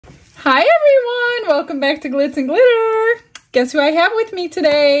Hi everyone! Welcome back to Glitz and Glitter. Guess who I have with me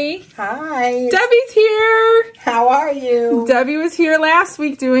today? Hi. Debbie's here. How are you? Debbie was here last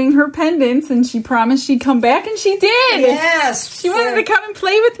week doing her pendants and she promised she'd come back and she did. Yes. She wanted to come and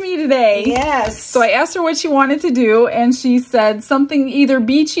play with me today. Yes. So I asked her what she wanted to do and she said something either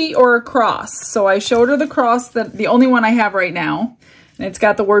beachy or a cross. So I showed her the cross, the only one I have right now. And it's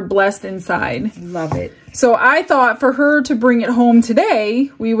got the word blessed inside. Love it. So I thought for her to bring it home today,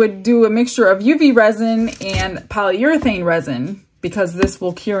 we would do a mixture of UV resin and polyurethane resin because this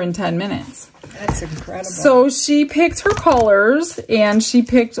will cure in 10 minutes. That's incredible. So she picked her colors and she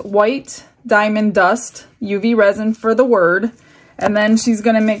picked white diamond dust UV resin for the word. And then she's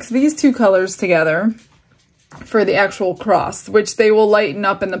going to mix these two colors together for the actual cross, which they will lighten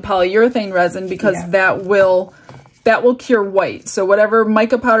up in the polyurethane resin because that will cure white. So whatever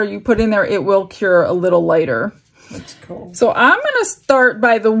mica powder you put in there, it will cure a little lighter. That's cool. So I'm going to start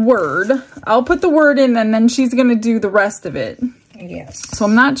by the word. I'll put the word in and then she's going to do the rest of it. Yes. So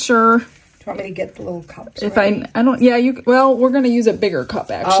I'm not sure. Do you want me to get the little cups if ready? I don't, yeah, well, we're going to use a bigger cup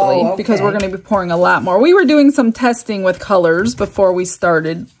actually because we're going to be pouring a lot more. We were doing some testing with colors before we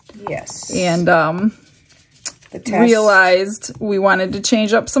started. Yes. And realized we wanted to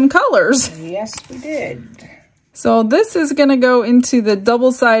change up some colors. Yes, we did. So this is going to go into the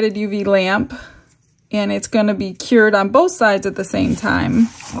double-sided UV lamp, and it's going to be cured on both sides at the same time.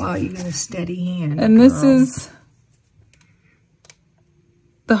 Wow, you got a steady hand, and this is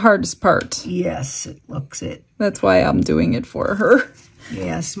the hardest part. Yes, it looks it. That's why I'm doing it for her.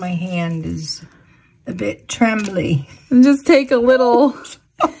 Yes, my hand is a bit trembly. And just take a little...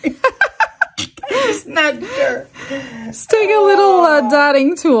 It's not sure. Just take a little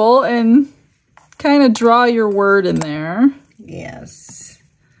dotting tool and kind of draw your word in there. Yes.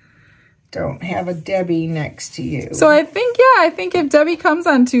 Don't have a Debbie next to you. So I think if Debbie comes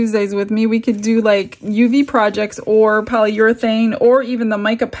on Tuesdays with me, we could do like UV projects or polyurethane or even the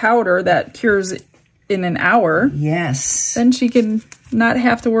mica powder that cures in an hour. Yes. Then she can not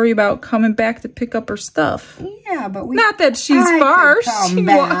have to worry about coming back to pick up her stuff. Yeah, but not that she's far.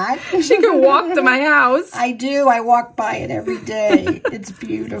 She can walk to my house. I do. I walk by it every day. It's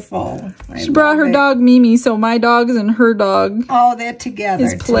beautiful. She brought her dog Mimi, so my dogs and her dog. Oh, they're together.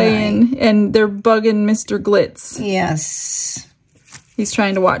 Is playing and they're bugging Mr. Glitz. Yes. He's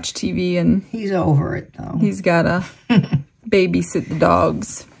trying to watch TV and he's over it though. He's gotta babysit the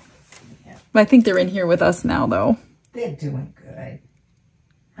dogs. Yeah. I think they're in here with us now though. They're doing good.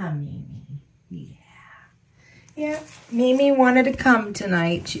 Mimi. Yeah. Yeah. Mimi wanted to come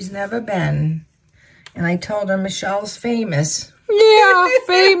tonight. She's never been. And I told her Michelle's famous. Yeah,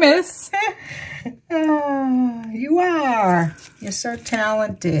 famous. You are. You're so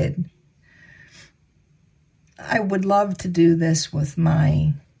talented. I would love to do this with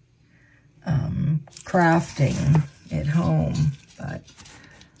my crafting at home, but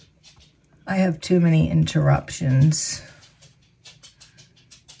I have too many interruptions.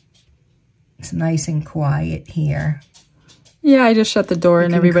 It's nice and quiet here. Yeah, I just shut the door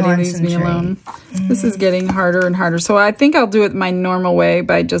and everybody leaves me alone. This is getting harder and harder. So I think I'll do it my normal way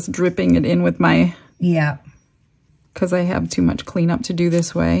by just dripping it in with my... Yeah. Because I have too much cleanup to do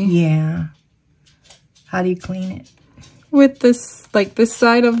this way. Yeah. How do you clean it? With this, like this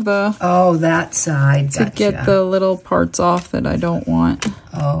side of the... Oh, that side. To get the little parts off that I don't want.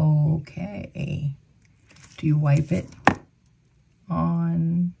 Okay. Do you wipe it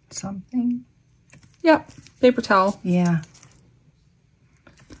on something? Yep, paper towel. Yeah.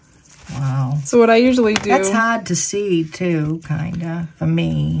 Wow. So what I usually do... That's hard to see too, kind of, for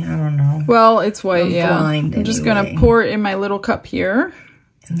me. I don't know. Well, it's white, yeah. Blind I'm just going to pour it in my little cup here.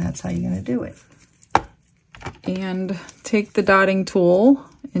 And that's how you're going to do it. And take the dotting tool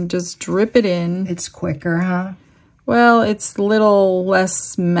and just drip it in. It's quicker, huh? Well, it's a little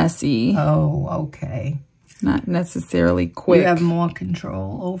less messy. Oh, okay. Not necessarily quick. You have more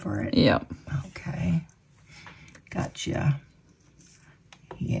control over it. Yep. Okay. Gotcha.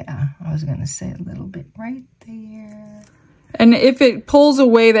 Yeah, I was going to say a little bit right there. And if it pulls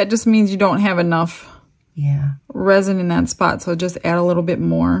away, that just means you don't have enough resin in that spot. So just add a little bit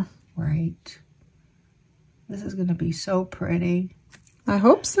more. Right. This is going to be so pretty. I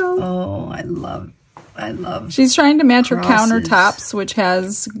hope so. Oh, I love. She's trying to match her countertops, which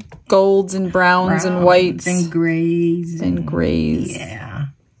has golds and browns and whites. And grays. And grays. Yeah.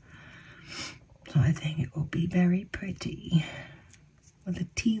 So I think it will be very pretty. With a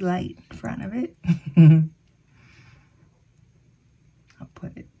tea light in front of it. I'll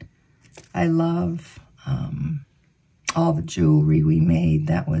put it. I love all the jewelry we made.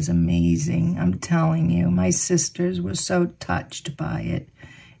 That was amazing. I'm telling you, my sisters were so touched by it.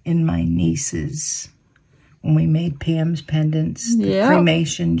 in my nieces when we made Pam's pendants, the Yep.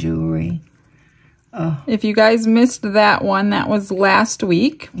 cremation jewelry. Oh, If you guys missed that one, that was last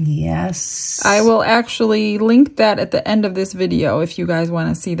week. yes. I will actually link that at the end of this video if you guys want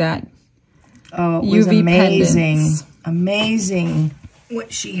to see that. Oh, it was UV amazing. pendants. Amazing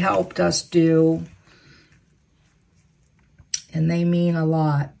what she helped us do. And they mean a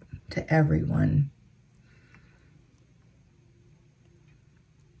lot to everyone.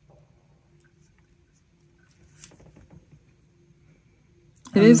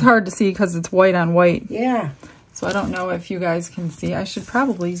 It is hard to see because it's white on white. Yeah. So I don't know if you guys can see. I should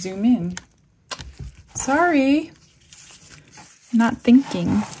probably zoom in. Sorry. Not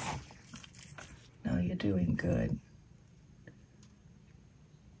thinking. No, you're doing good.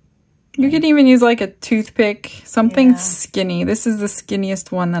 You can even use like a toothpick, something Yeah. skinny. This is the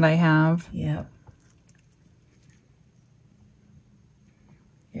skinniest one that I have. Yep.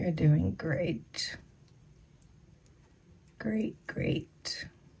 You're doing great. Great, great.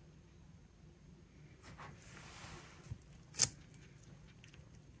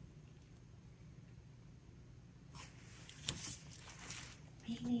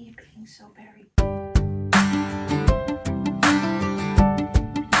 Mimi, you're being so very...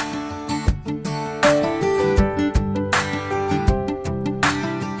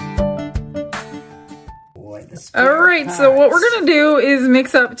 All right, so what we're going to do is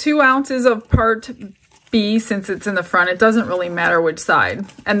mix up 2 ounces of part B since it's in the front. It doesn't really matter which side.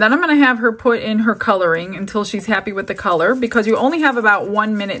 And then I'm going to have her put in her coloring until she's happy with the color because you only have about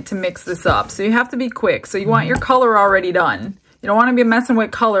 1 minute to mix this up. So you have to be quick. So you want your color already done. You don't want to be messing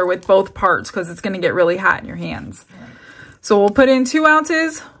with color with both parts because it's going to get really hot in your hands. So we'll put in 2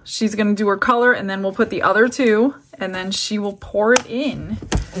 ounces. She's going to do her color and then we'll put the other 2 and then she will pour it in.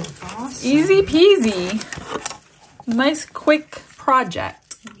 Awesome. Easy peasy. Nice quick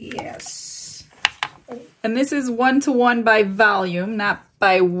project. Yes. And this is 1-to-1 by volume, not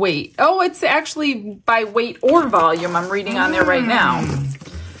by weight. Oh, it's actually by weight or volume. I'm reading on there right now.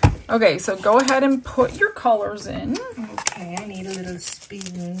 Okay, so go ahead and put your colors in. Okay, I need a little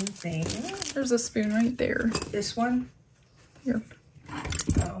spoon thing. There's a spoon right there. This one? Here.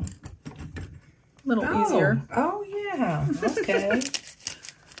 Oh. A little easier. Oh, yeah. Okay.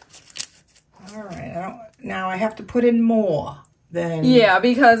 All right. Now I have to put in more than... Yeah,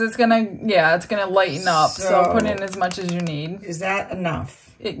 because it's gonna lighten up. So So- put in as much as you need. Is that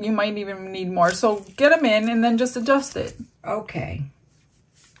enough? You might even need more. So get them in and then just adjust it. Okay.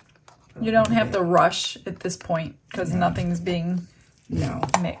 You don't have to rush at this point because nothing's being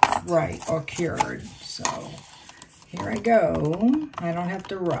mixed. Right, or cured. So here I go. I don't have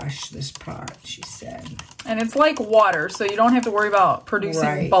to rush this part, she said. And it's like water, so you don't have to worry about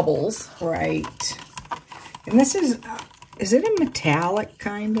producing bubbles. Right. And this is it a metallic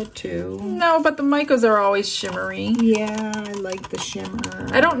kind of too? No, but the micas are always shimmery. Yeah, I like the shimmer.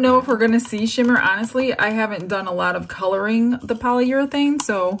 I don't know if we're going to see shimmer, honestly. I haven't done a lot of coloring the polyurethane,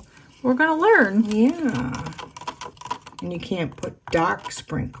 so we're going to learn. Yeah. And you can't put dark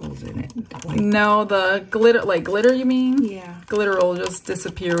sprinkles in it. No, the glitter, like glitter you mean? Yeah. Glitter will just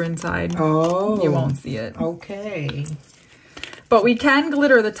disappear inside. Oh. You won't see it. Okay. But we can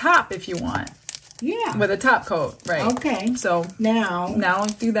glitter the top if you want. Yeah. With a top coat, right? Okay. So now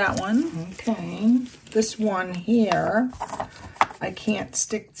do that one. Okay. This one here, I can't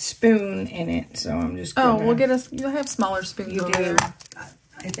stick the spoon in it, so I'm just gonna... Oh, you'll have smaller spoons over there.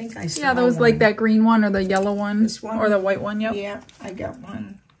 I think I saw Yeah, those one. like that green one or the yellow one. This one? Or the white one, yep. Yeah, I got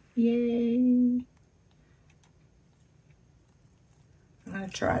one. Yay. I'm gonna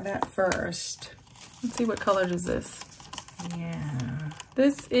try that first. Let's see, what color is this? Yeah.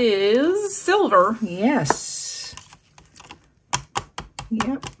 This is silver. Yes.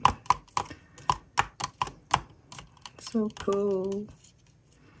 Yep. So cool.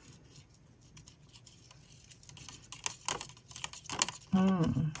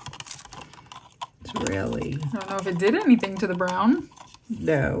 It's really... I don't know if it did anything to the brown.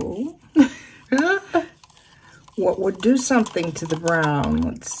 No. What would do something to the brown?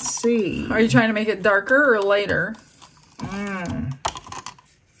 Let's see. Are you trying to make it darker or lighter?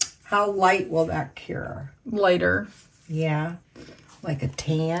 How light will that cure? Lighter, Yeah. Like a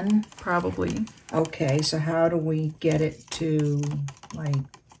tan? probably. Okay, so how do we get it to, like,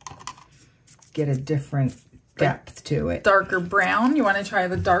 get a different depth to it? Darker brown. You want to try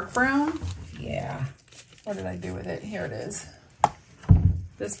the dark brown? Yeah. What did I do with it? Here it is.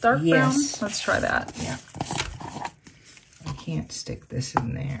 This dark Yes. brown? Let's try that. Yeah. I can't stick this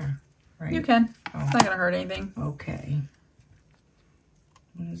in there, right? You can. Oh. It's not going to hurt anything. Okay.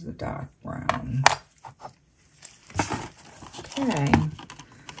 Where's the dark brown? Okay.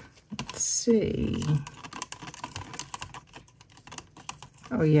 see.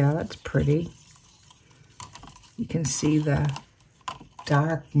 Oh yeah, that's pretty. You can see the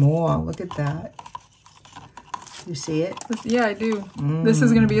dark more. Look at that. You see it? Yeah, I do. This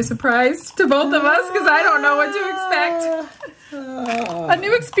is going to be a surprise to both of us because I don't know what to expect. A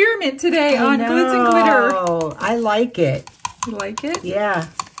new experiment today on Glitz and Glitter. Oh, I like it. You like it? Yeah.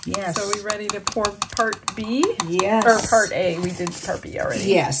 Yes. So we ready to pour part B? Yes. Or part A. We did part B already.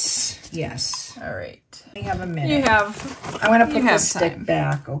 Yes. Yes. All right. We have a minute. You have. I'm going to put the time. stick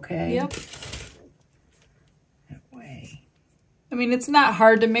back, okay? Yep. That way. I mean, it's not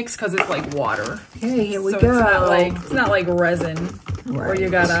hard to mix because it's like water. Okay, here we so go. It's not like resin where you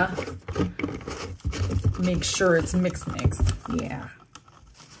gotta make sure it's mixed. Yeah.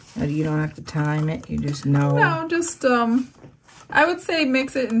 Now, you don't have to time it. You just know. No, just I would say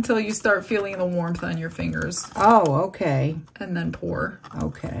mix it until you start feeling the warmth on your fingers. Oh, okay. And then pour.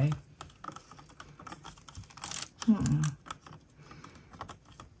 Okay.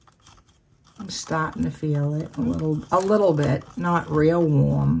 I'm starting to feel it a little bit, not real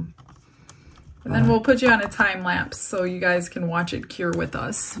warm. And then we'll put you on a time lapse so you guys can watch it cure with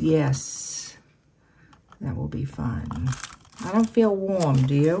us. Yes. That will be fun. I don't feel warm,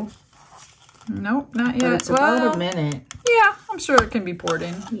 do you? Nope, not yet. But it's about a minute. Yeah, I'm sure it can be poured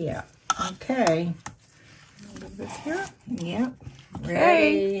in. Yeah. Okay. Move this here. Yep. Okay.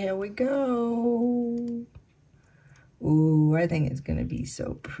 Ready. Here we go. Ooh, I think it's going to be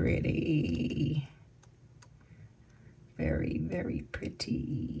so pretty. Very, very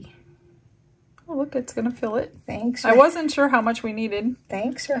pretty. Oh, look, it's going to fill it. Thanks. I wasn't sure how much we needed.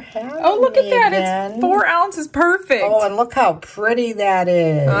 Thanks for having me. Oh, look at that. Again. It's 4 ounces. Perfect. Oh, and look how pretty that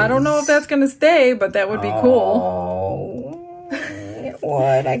is. I don't know if that's going to stay, but that would be cool. Oh, it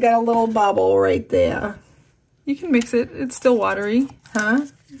would. I got a little bubble right there. You can mix it. It's still watery. Huh?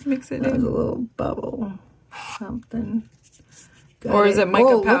 Mix it There's in. a little bubble. Something. Got Or is it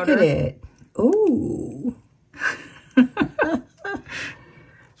mica powder? Look at it. Ooh.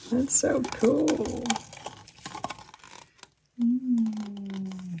 That's so cool.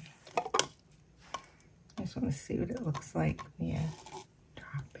 I just want to see what it looks like. Yeah.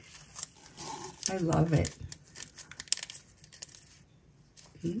 Drop it. I love it.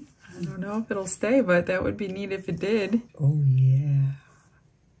 I don't know if it'll stay, but that would be neat if it did. Oh, yeah.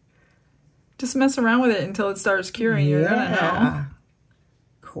 Just mess around with it until it starts curing. You're going to know.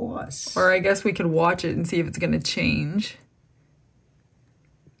 Of course. Or I guess we could watch it and see if it's going to change.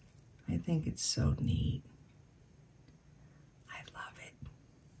 I think it's so neat. I love it.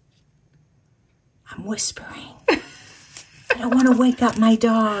 I'm whispering. I don't want to wake up my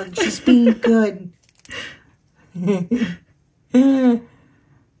dog. She's being good.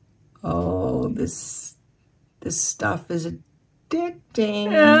 Oh, this stuff is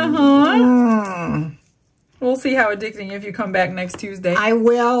addicting. We'll see how addicting if you come back next Tuesday. I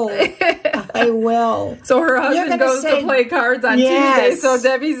will. I will. So her husband goes to play cards on Tuesday, so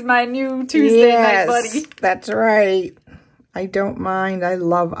Debbie's my new Tuesday night buddy. That's right. I don't mind. I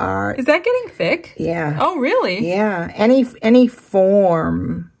love art. Is that getting thick? Yeah. Oh, really? Yeah. Any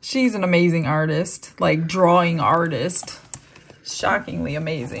form. She's an amazing artist, like drawing artist. Shockingly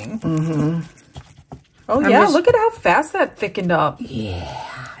amazing. Mm-hmm. Oh, yeah. Look at how fast that thickened up.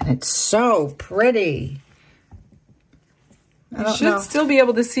 Yeah. And it's so pretty. You should still be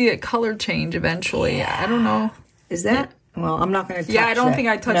able to see it color change eventually. Yeah. I don't know. Is that? Well, I'm not going to touch it. Yeah, I don't think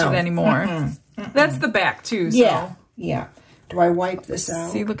I touch it anymore. That's the back, too. So. Yeah. Yeah. Do I wipe this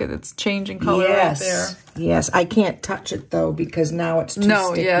out? See, look at it's changing color right there. Yes. I can't touch it, though, because now it's too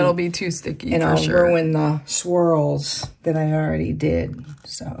sticky. Yeah, it'll be too sticky and for I'll sure. ruin the swirls that I already did.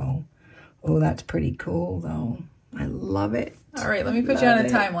 So, oh, that's pretty cool, though. I love it. All right, let me put you on a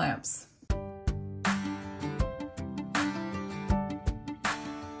time lapse.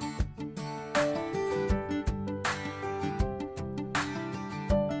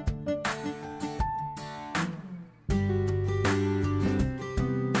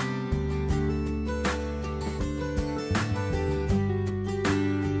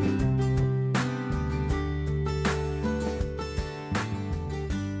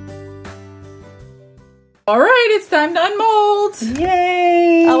 All right, it's time to unmold.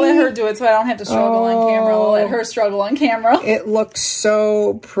 Yay! I'll let her do it so I don't have to struggle on camera. I'll let her struggle on camera. It looks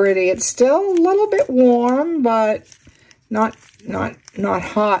so pretty. It's still a little bit warm, but not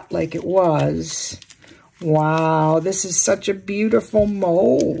hot like it was. Wow, this is such a beautiful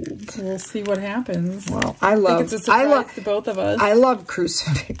mold. We'll see what happens. Well, I think it's a surprise to both of us. I love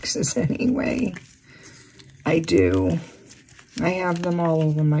crucifixes anyway. I do. I have them all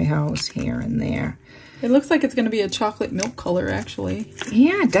over my house here and there. It looks like it's going to be a chocolate milk color, actually.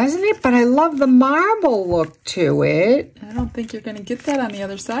 Yeah, doesn't it? But I love the marble look to it. I don't think you're going to get that on the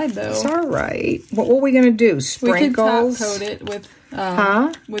other side, though. It's all right. What were we going to do? Sprinkles? We could top coat it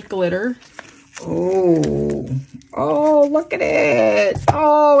with glitter. Oh, look at it.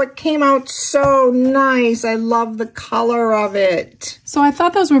 Oh, it came out so nice. I love the color of it. So I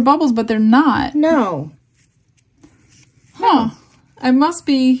thought those were bubbles, but they're not. No. Huh. It must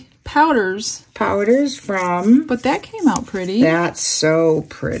be powders. Powders from... But that came out pretty. That's so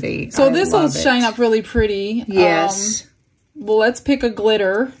pretty. So this will shine up really pretty. Yes. Well, let's pick a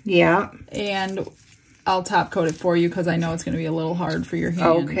glitter. Yeah. And I'll top coat it for you because I know it's going to be a little hard for your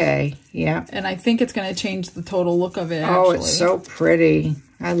hand. Okay, yeah. And I think it's going to change the total look of it, actually. Oh, it's so pretty.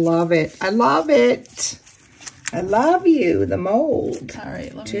 I love it. I love it. I love you, the mold. All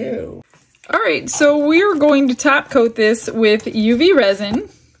right, let me... too. All right, so we're going to top coat this with UV resin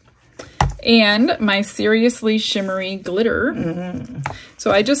and my Seriously Shimmery glitter.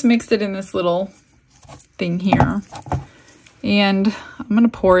 So I just mixed it in this little thing here. And I'm going to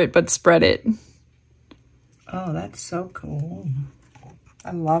pour it, but spread it. Oh, that's so cool.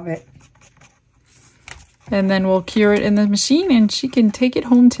 I love it. And then we'll cure it in the machine and she can take it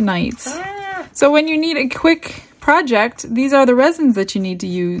home tonight. So when you need a quick project, these are the resins that you need to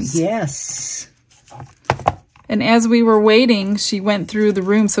use. Yes. And as we were waiting, she went through the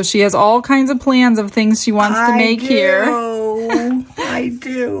room. So she has all kinds of plans of things she wants to make here. I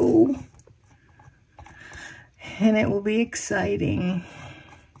do. And it will be exciting.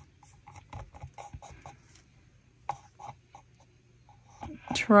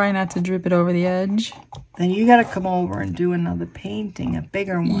 Try not to drip it over the edge. Then you got to come over and do another painting, a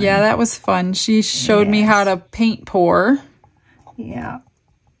bigger one. Yeah, that was fun. She showed me how to paint pour. Yeah.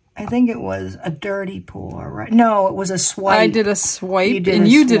 I think it was a dirty pour, right? No, it was a swipe. I did a swipe, and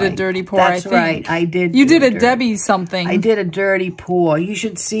you did a dirty pour, I think. That's right, I did. You did a Debbie something. I did a dirty pour. You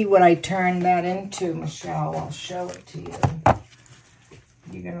should see what I turned that into, Michelle. I'll show it to you.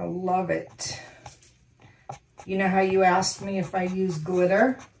 You're going to love it. You know how you asked me if I use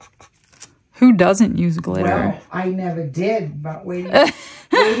glitter? Who doesn't use glitter? Well, I never did, but wait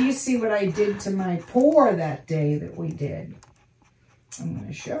till you see what I did to my pour that day that we did. I'm going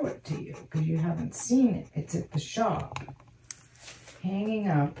to show it to you because you haven't seen it. It's at the shop, hanging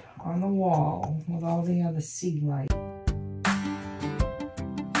up on the wall with all the other sea lights.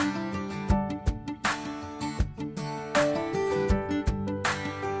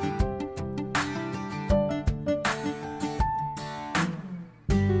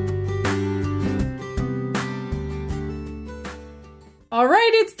 All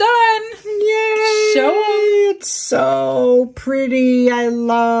right, it's done. Yay! Show them. It's so pretty. I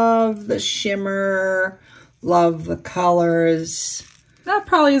love the shimmer. Love the colors. Not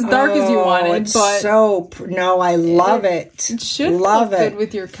probably as dark as you wanted, it's but so no, I love it. It should love look it good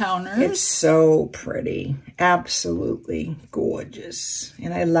with your counters. It's so pretty. Absolutely gorgeous.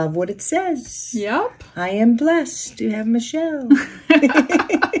 And I love what it says. Yep. I am blessed to have Michelle.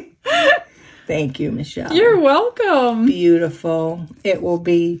 Thank you, Michelle. You're welcome. Beautiful. It will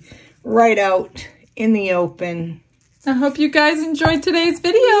be right out in the open. I hope you guys enjoyed today's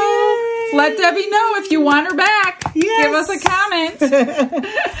video. Yay. Let Debbie know if you want her back. Yes. Give us a comment.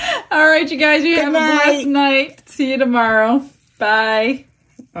 All right, you guys, you have a blessed night. See you tomorrow. Bye.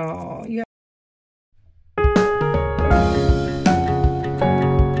 Oh, you